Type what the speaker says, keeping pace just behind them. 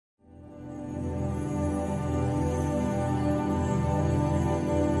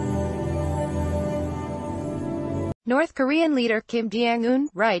North Korean leader Kim Jong-un,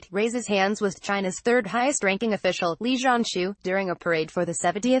 right, raises hands with China's third highest-ranking official, Lee Jeong-shu, during a parade for the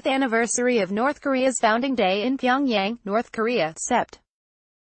 70th anniversary of North Korea's founding day in Pyongyang, North Korea, Sept.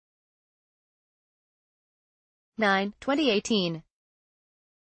 9, 2018.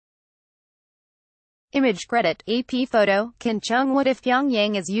 Image credit, AP photo, Kim Chung. What if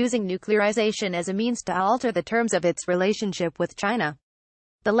Pyongyang is using nuclearization as a means to alter the terms of its relationship with China?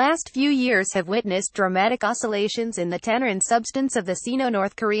 The last few years have witnessed dramatic oscillations in the tenor and substance of the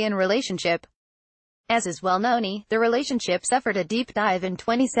Sino-North Korean relationship. As is well known, the relationship suffered a deep dive in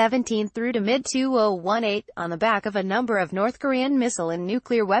 2017 through to mid-2018, on the back of a number of North Korean missile and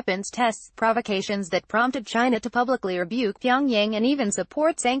nuclear weapons tests, provocations that prompted China to publicly rebuke Pyongyang and even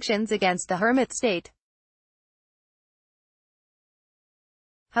support sanctions against the hermit state.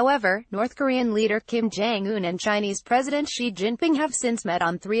 However, North Korean leader Kim Jong-un and Chinese President Xi Jinping have since met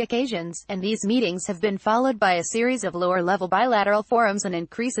on 3 occasions, and these meetings have been followed by a series of lower-level bilateral forums and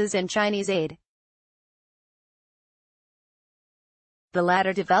increases in Chinese aid. The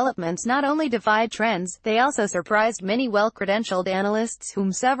latter developments not only defied trends, they also surprised many well-credentialed analysts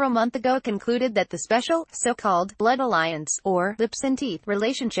whom several months ago concluded that the special, so-called, blood alliance, or lips and teeth,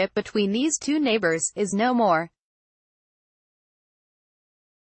 relationship between these two neighbors is no more.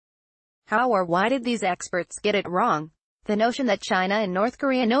 How or why did these experts get it wrong? The notion that China and North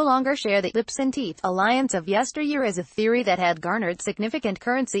Korea no longer share the lips and teeth alliance of yesteryear is a theory that had garnered significant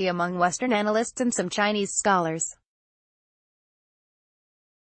currency among Western analysts and some Chinese scholars.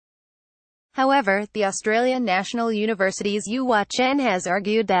 However, the Australian National University's Yu Chen has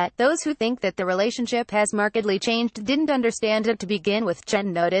argued that those who think that the relationship has markedly changed didn't understand it to begin with.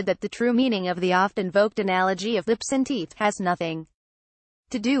 Chen noted that the true meaning of the oft-invoked analogy of lips and teeth has nothing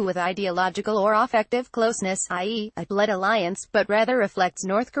to do with ideological or affective closeness, i.e., a blood alliance, but rather reflects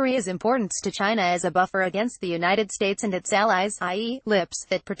North Korea's importance to China as a buffer against the United States and its allies, i.e., lips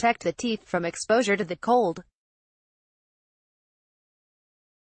that protect the teeth from exposure to the cold.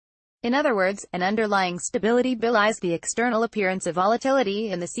 In other words, an underlying stability belies the external appearance of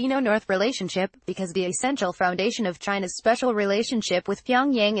volatility in the Sino-North relationship, because the essential foundation of China's special relationship with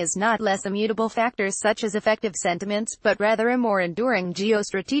Pyongyang is not less immutable factors such as affective sentiments, but rather a more enduring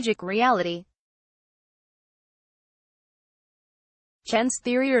geostrategic reality. Chen's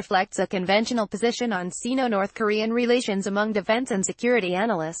theory reflects a conventional position on Sino-North Korean relations among defense and security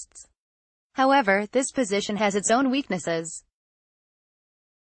analysts. However, this position has its own weaknesses.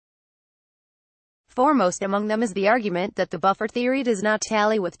 Foremost among them is the argument that the buffer theory does not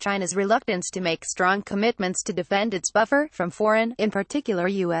tally with China's reluctance to make strong commitments to defend its buffer from foreign, in particular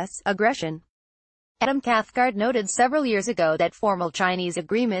U.S., aggression. Adam Cathcart noted several years ago that formal Chinese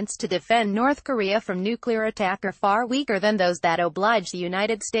agreements to defend North Korea from nuclear attack are far weaker than those that oblige the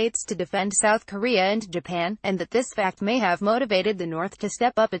United States to defend South Korea and Japan, and that this fact may have motivated the North to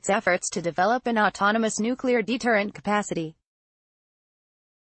step up its efforts to develop an autonomous nuclear deterrent capacity.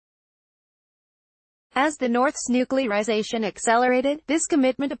 As the North's nuclearization accelerated, this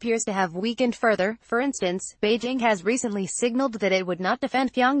commitment appears to have weakened further. For instance, Beijing has recently signaled that it would not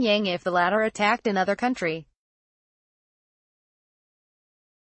defend Pyongyang if the latter attacked another country.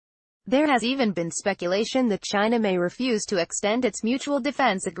 There has even been speculation that China may refuse to extend its mutual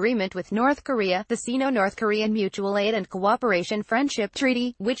defense agreement with North Korea, the Sino-North Korean Mutual Aid and Cooperation Friendship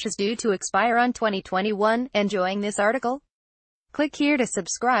Treaty, which is due to expire on 2021. Enjoying this article? Click here to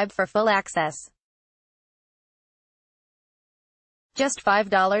subscribe for full access. Just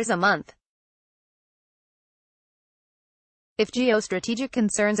 $5 a month. If geostrategic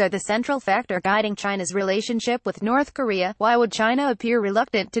concerns are the central factor guiding China's relationship with North Korea, why would China appear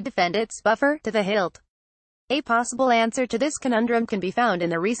reluctant to defend its buffer to the hilt? A possible answer to this conundrum can be found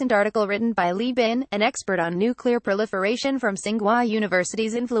in a recent article written by Li Bin, an expert on nuclear proliferation from Tsinghua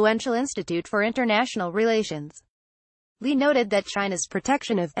University's influential Institute for International Relations. Li noted that China's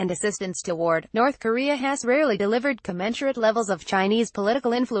protection of, and assistance toward, North Korea has rarely delivered commensurate levels of Chinese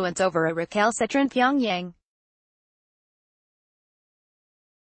political influence over a recalcitrant Pyongyang.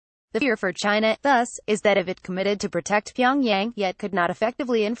 The fear for China, thus, is that if it committed to protect Pyongyang, yet could not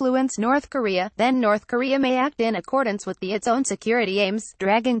effectively influence North Korea, then North Korea may act in accordance with its own security aims,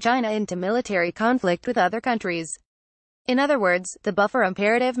 dragging China into military conflict with other countries. In other words, the buffer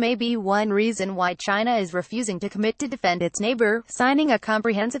imperative may be one reason why China is refusing to commit to defend its neighbor. Signing a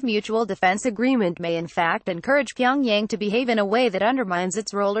comprehensive mutual defense agreement may in fact encourage Pyongyang to behave in a way that undermines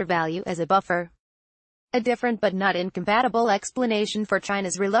its role or value as a buffer. A different but not incompatible explanation for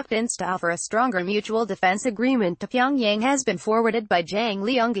China's reluctance to offer a stronger mutual defense agreement to Pyongyang has been forwarded by Zhang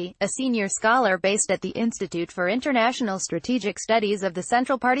Liangyi, a senior scholar based at the Institute for International Strategic Studies of the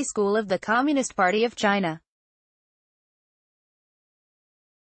Central Party School of the Communist Party of China.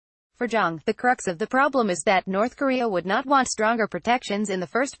 For Jong, the crux of the problem is that North Korea would not want stronger protections in the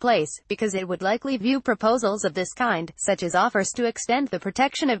first place, because it would likely view proposals of this kind, such as offers to extend the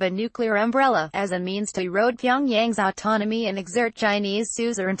protection of a nuclear umbrella, as a means to erode Pyongyang's autonomy and exert Chinese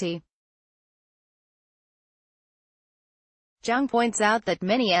suzerainty. Jong points out that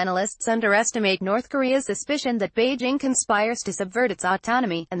many analysts underestimate North Korea's suspicion that Beijing conspires to subvert its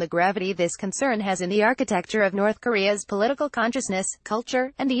autonomy, and the gravity this concern has in the architecture of North Korea's political consciousness,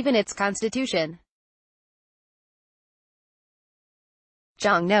 culture, and even its constitution.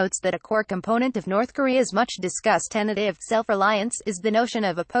 Jong notes that a core component of North Korea's much-discussed tentative self-reliance is the notion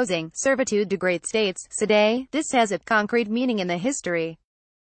of opposing servitude to great states. Today, this has a concrete meaning in the history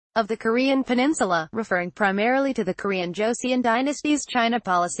of the Korean Peninsula, referring primarily to the Korean Joseon dynasty's China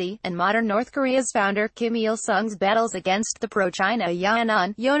policy, and modern North Korea's founder Kim Il-sung's battles against the pro-China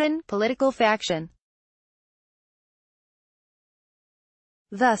Yonan political faction.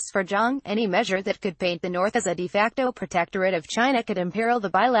 Thus, for Jong, any measure that could paint the North as a de facto protectorate of China could imperil the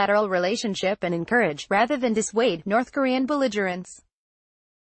bilateral relationship and encourage, rather than dissuade, North Korean belligerence.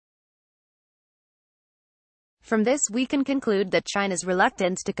 From this we can conclude that China's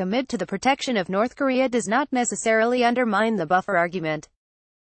reluctance to commit to the protection of North Korea does not necessarily undermine the buffer argument.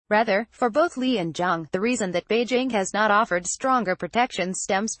 Rather, for both Lee and Jong, the reason that Beijing has not offered stronger protection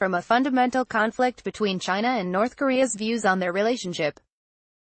stems from a fundamental conflict between China and North Korea's views on their relationship.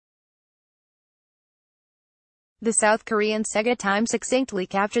 The South Korean Sega Times succinctly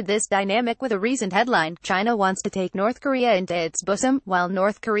captured this dynamic with a recent headline: China wants to take North Korea into its bosom, while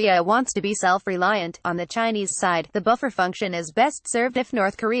North Korea wants to be self-reliant. On the Chinese side, the buffer function is best served if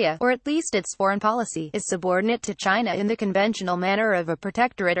North Korea, or at least its foreign policy, is subordinate to China in the conventional manner of a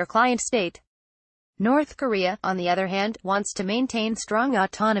protectorate or client state. North Korea, on the other hand, wants to maintain strong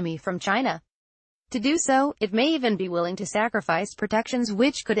autonomy from China. To do so, it may even be willing to sacrifice protections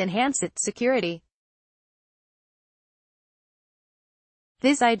which could enhance its security.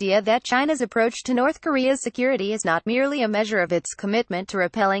 This idea that China's approach to North Korea's security is not merely a measure of its commitment to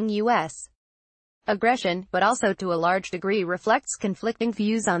repelling U.S. aggression, but also to a large degree reflects conflicting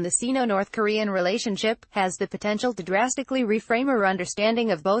views on the Sino-North Korean relationship, has the potential to drastically reframe our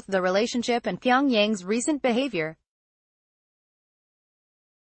understanding of both the relationship and Pyongyang's recent behavior.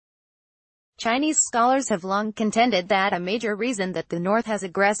 Chinese scholars have long contended that a major reason that the North has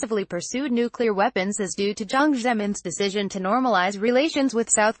aggressively pursued nuclear weapons is due to Jiang Zemin's decision to normalize relations with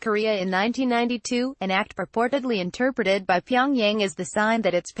South Korea in 1992, an act purportedly interpreted by Pyongyang as the sign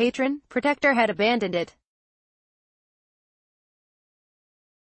that its patron, protector had abandoned it.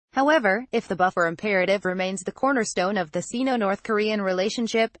 However, if the buffer imperative remains the cornerstone of the Sino-North Korean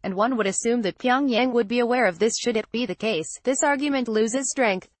relationship, and one would assume that Pyongyang would be aware of this should it be the case, this argument loses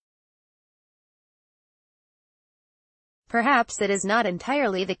strength. Perhaps it is not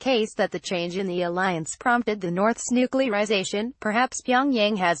entirely the case that the change in the alliance prompted the North's nuclearization. Perhaps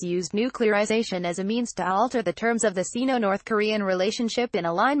Pyongyang has used nuclearization as a means to alter the terms of the Sino-North Korean relationship in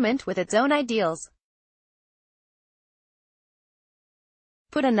alignment with its own ideals.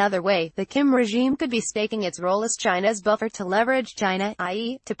 Put another way, the Kim regime could be staking its role as China's buffer to leverage China,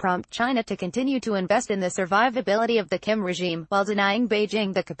 i.e., to prompt China to continue to invest in the survivability of the Kim regime, while denying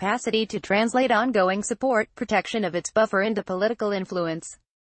Beijing the capacity to translate ongoing support, protection of its buffer into political influence.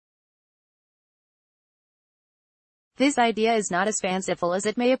 This idea is not as fanciful as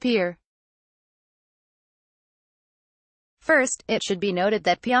it may appear. First, it should be noted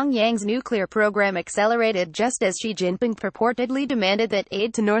that Pyongyang's nuclear program accelerated just as Xi Jinping purportedly demanded that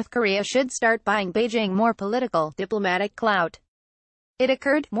aid to North Korea should start buying Beijing more political, diplomatic clout. It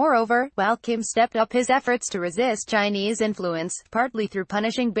occurred, moreover, while Kim stepped up his efforts to resist Chinese influence, partly through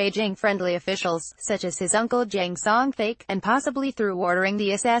punishing Beijing-friendly officials, such as his uncle Jang Song-Thaek, and possibly through ordering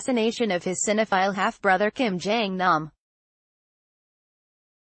the assassination of his cinephile half-brother Kim Jong-nam.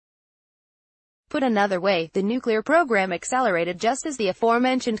 Put another way, the nuclear program accelerated just as the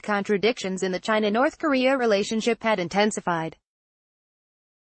aforementioned contradictions in the China-North Korea relationship had intensified.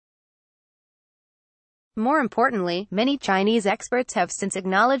 More importantly, many Chinese experts have since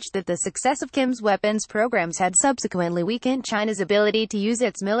acknowledged that the success of Kim's weapons programs had subsequently weakened China's ability to use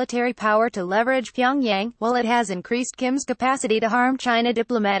its military power to leverage Pyongyang, while it has increased Kim's capacity to harm China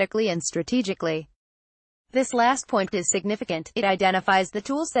diplomatically and strategically. This last point is significant. It identifies the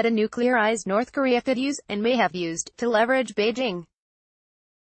tools that a nuclearized North Korea could use, and may have used, to leverage Beijing.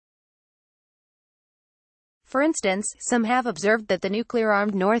 For instance, some have observed that the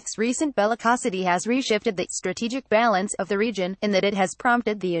nuclear-armed North's recent bellicosity has reshifted the strategic balance of the region, in that it has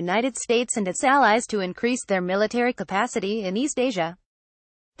prompted the United States and its allies to increase their military capacity in East Asia.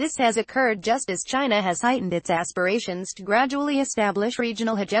 This has occurred just as China has heightened its aspirations to gradually establish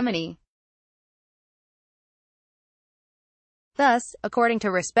regional hegemony. Thus, according to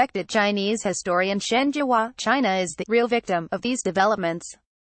respected Chinese historian Shen Jiahua, China is the real victim of these developments.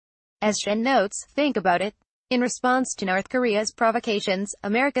 As Shen notes, think about it. In response to North Korea's provocations,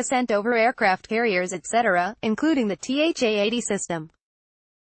 America sent over aircraft carriers etc., including the THA-80 system.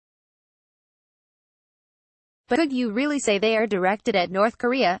 But could you really say they are directed at North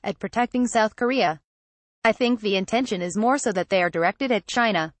Korea, at protecting South Korea? I think the intention is more so that they are directed at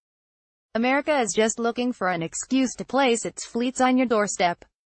China. America is just looking for an excuse to place its fleets on your doorstep.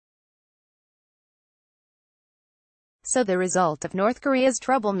 So the result of North Korea's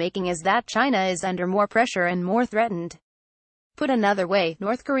troublemaking is that China is under more pressure and more threatened. Put another way,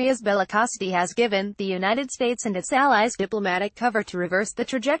 North Korea's bellicosity has given the United States and its allies diplomatic cover to reverse the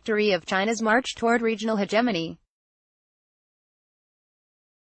trajectory of China's march toward regional hegemony.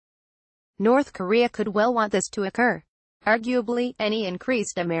 North Korea could well want this to occur. Arguably, any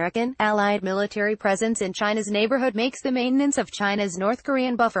increased American, allied military presence in China's neighborhood makes the maintenance of China's North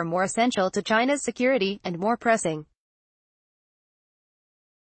Korean buffer more essential to China's security, and more pressing.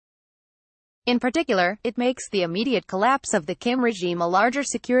 In particular, it makes the immediate collapse of the Kim regime a larger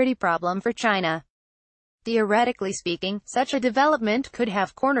security problem for China. Theoretically speaking, such a development could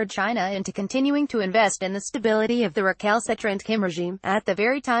have cornered China into continuing to invest in the stability of the recalcitrant Kim regime, at the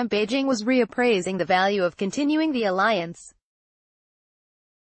very time Beijing was reappraising the value of continuing the alliance.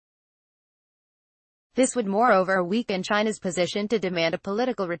 This would moreover weaken China's position to demand a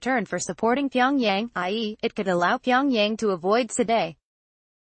political return for supporting Pyongyang, i.e., it could allow Pyongyang to avoid Side.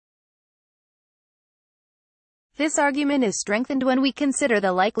 This argument is strengthened when we consider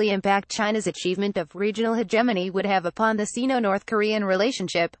the likely impact China's achievement of regional hegemony would have upon the Sino-North Korean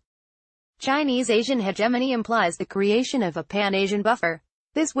relationship. Chinese Asian hegemony implies the creation of a pan-Asian buffer.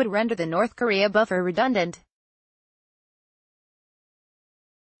 This would render the North Korea buffer redundant.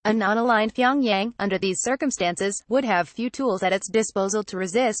 A non-aligned Pyongyang, under these circumstances, would have few tools at its disposal to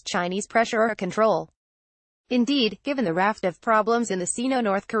resist Chinese pressure or control. Indeed, given the raft of problems in the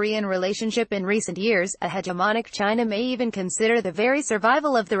Sino-North Korean relationship in recent years, a hegemonic China may even consider the very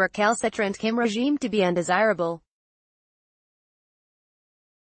survival of the recalcitrant Kim regime to be undesirable.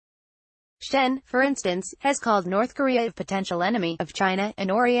 Shen, for instance, has called North Korea a potential enemy of China, and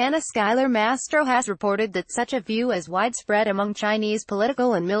Oriana Schuyler Mastro has reported that such a view is widespread among Chinese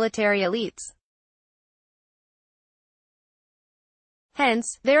political and military elites.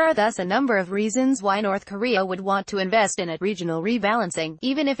 Hence, there are thus a number of reasons why North Korea would want to invest in a regional rebalancing,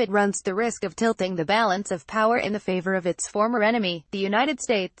 even if it runs the risk of tilting the balance of power in the favor of its former enemy, the United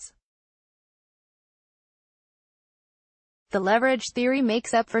States. The leverage theory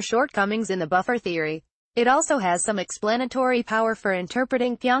makes up for shortcomings in the buffer theory. It also has some explanatory power for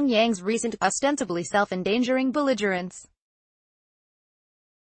interpreting Pyongyang's recent, ostensibly self-endangering belligerence.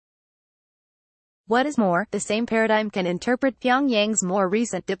 What is more, the same paradigm can interpret Pyongyang's more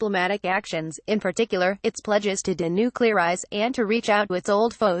recent diplomatic actions, in particular, its pledges to denuclearize, and to reach out to its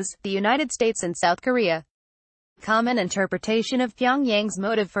old foes, the United States and South Korea. Common interpretation of Pyongyang's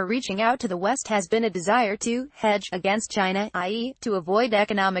motive for reaching out to the West has been a desire to hedge against China, i.e., to avoid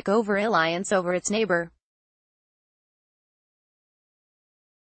economic over-reliance over its neighbor.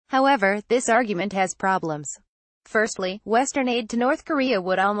 However, this argument has problems. Firstly, Western aid to North Korea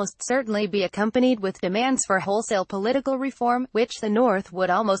would almost certainly be accompanied with demands for wholesale political reform, which the North would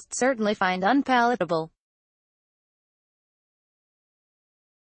almost certainly find unpalatable.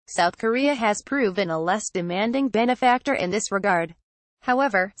 South Korea has proven a less demanding benefactor in this regard.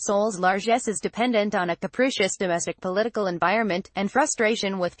 However, Seoul's largesse is dependent on a capricious domestic political environment, and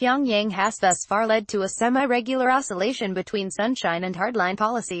frustration with Pyongyang has thus far led to a semi-regular oscillation between sunshine and hardline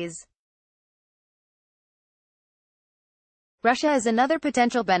policies. Russia is another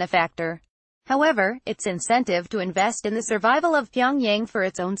potential benefactor. However, its incentive to invest in the survival of Pyongyang for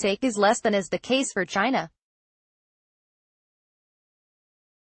its own sake is less than is the case for China.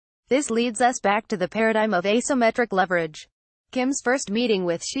 This leads us back to the paradigm of asymmetric leverage. Kim's first meeting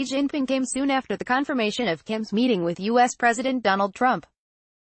with Xi Jinping came soon after the confirmation of Kim's meeting with U.S. President Donald Trump.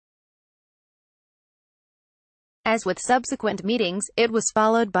 As with subsequent meetings, it was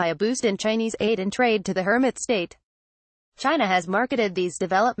followed by a boost in Chinese aid and trade to the hermit state. China has marketed these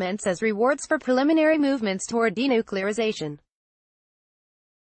developments as rewards for preliminary movements toward denuclearization.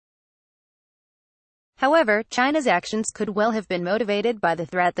 However, China's actions could well have been motivated by the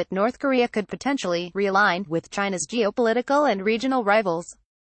threat that North Korea could potentially realign with China's geopolitical and regional rivals.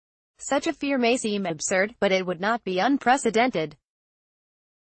 Such a fear may seem absurd, but it would not be unprecedented.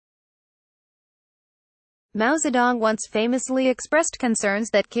 Mao Zedong once famously expressed concerns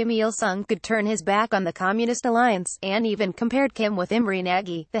that Kim Il-sung could turn his back on the Communist alliance, and even compared Kim with Imre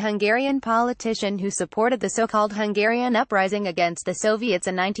Nagy, the Hungarian politician who supported the so-called Hungarian uprising against the Soviets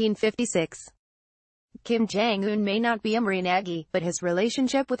in 1956. Kim Jong-un may not be Imre Nagy, but his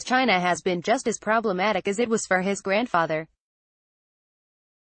relationship with China has been just as problematic as it was for his grandfather.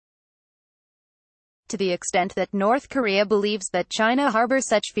 To the extent that North Korea believes that China harbors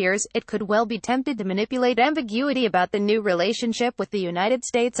such fears, it could well be tempted to manipulate ambiguity about the new relationship with the United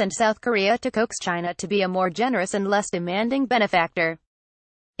States and South Korea to coax China to be a more generous and less demanding benefactor.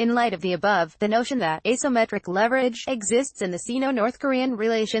 In light of the above, the notion that asymmetric leverage exists in the Sino-North Korean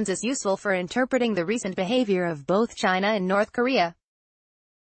relations is useful for interpreting the recent behavior of both China and North Korea.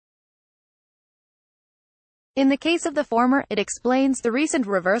 In the case of the former, it explains the recent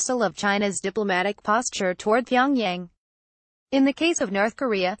reversal of China's diplomatic posture toward Pyongyang. In the case of North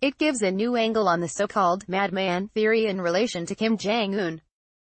Korea, it gives a new angle on the so-called madman theory in relation to Kim Jong-un.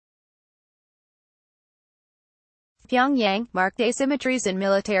 Pyongyang, marked asymmetries in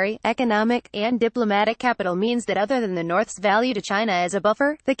military, economic, and diplomatic capital means that other than the North's value to China as a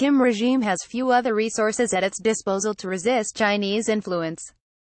buffer, the Kim regime has few other resources at its disposal to resist Chinese influence.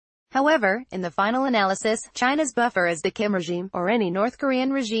 However, in the final analysis, China's buffer is the Kim regime, or any North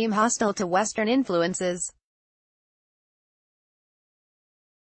Korean regime hostile to Western influences.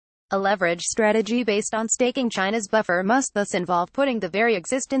 A leverage strategy based on staking China's buffer must thus involve putting the very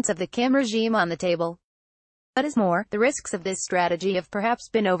existence of the Kim regime on the table. What is more, the risks of this strategy have perhaps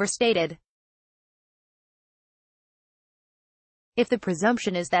been overstated. If the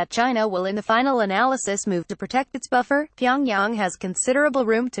presumption is that China will in the final analysis move to protect its buffer, Pyongyang has considerable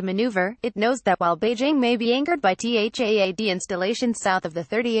room to maneuver. It knows that while Beijing may be angered by THAAD installations south of the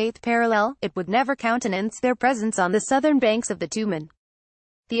 38th parallel, it would never countenance their presence on the southern banks of the Tumen.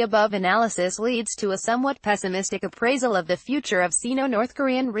 The above analysis leads to a somewhat pessimistic appraisal of the future of Sino-North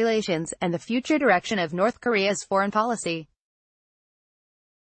Korean relations, and the future direction of North Korea's foreign policy.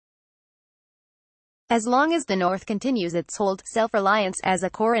 As long as the North continues its hold, self-reliance as a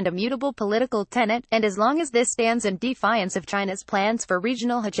core and immutable political tenet, and as long as this stands in defiance of China's plans for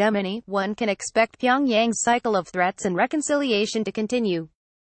regional hegemony, one can expect Pyongyang's cycle of threats and reconciliation to continue.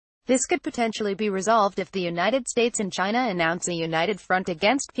 This could potentially be resolved if the United States and China announce a united front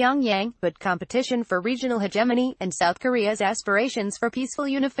against Pyongyang, but competition for regional hegemony, and South Korea's aspirations for peaceful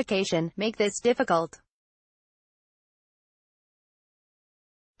unification, make this difficult.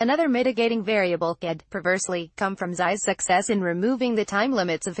 Another mitigating variable could, perversely, come from Xi's success in removing the time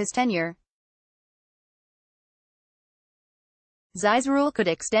limits of his tenure. Xi's rule could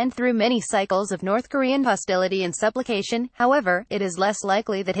extend through many cycles of North Korean hostility and supplication. However, it is less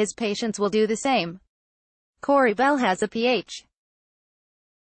likely that his patience will do the same. Corey Bell has a Ph.D.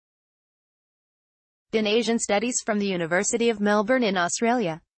 in Asian Studies from the University of Melbourne in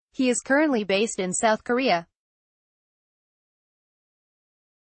Australia. He is currently based in South Korea.